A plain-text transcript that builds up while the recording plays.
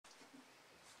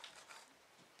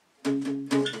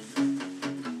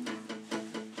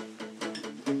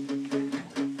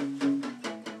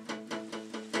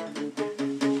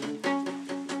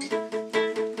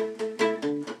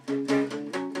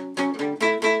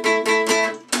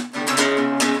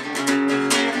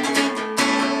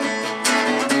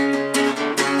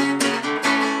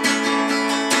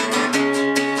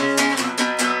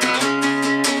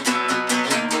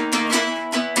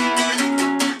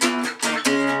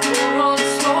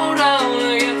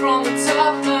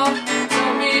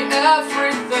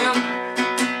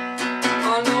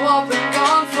I've been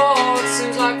gone for, it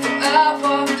seems like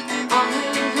forever. I'm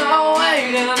really now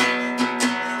waiting.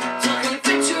 So I can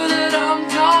picture that I'm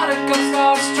not a ghost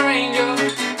or a stranger.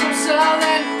 I'm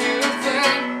selling you a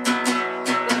thing.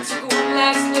 I took one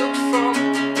last look from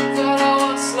that I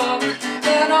once loved.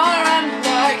 Then I ran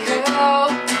like hell.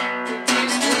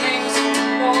 These wings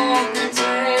won't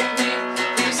take me.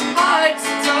 These heights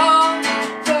don't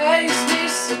face me.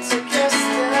 So take a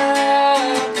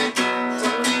step.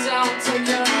 Don't look down, take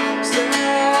a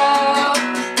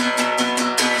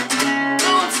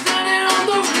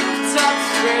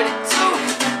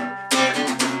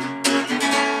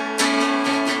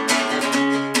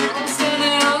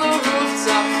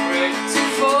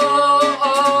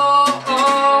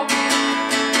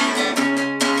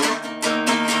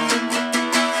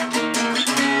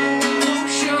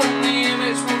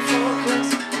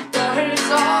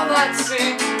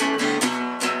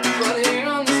but here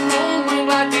on this moment,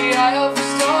 like the eye of a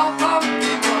star, walking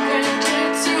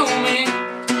into me.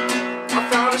 I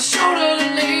found a shoulder to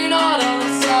lean on the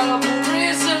side of a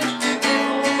reason,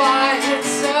 living by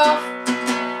itself.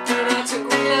 And I took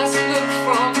one last look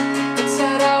from the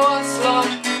side I once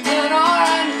loved. Then I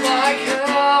ran like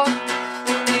hell.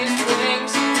 And these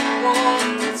wings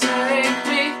won't take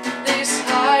me. These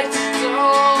heights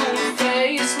don't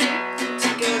face me.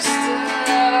 Take a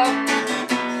step.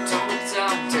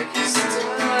 Take a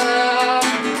step.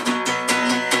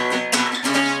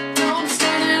 Now I'm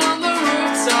standing on the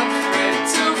rooftop, ready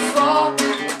to fall. I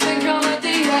think I'm at the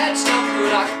edge now,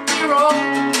 but I could be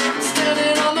wrong.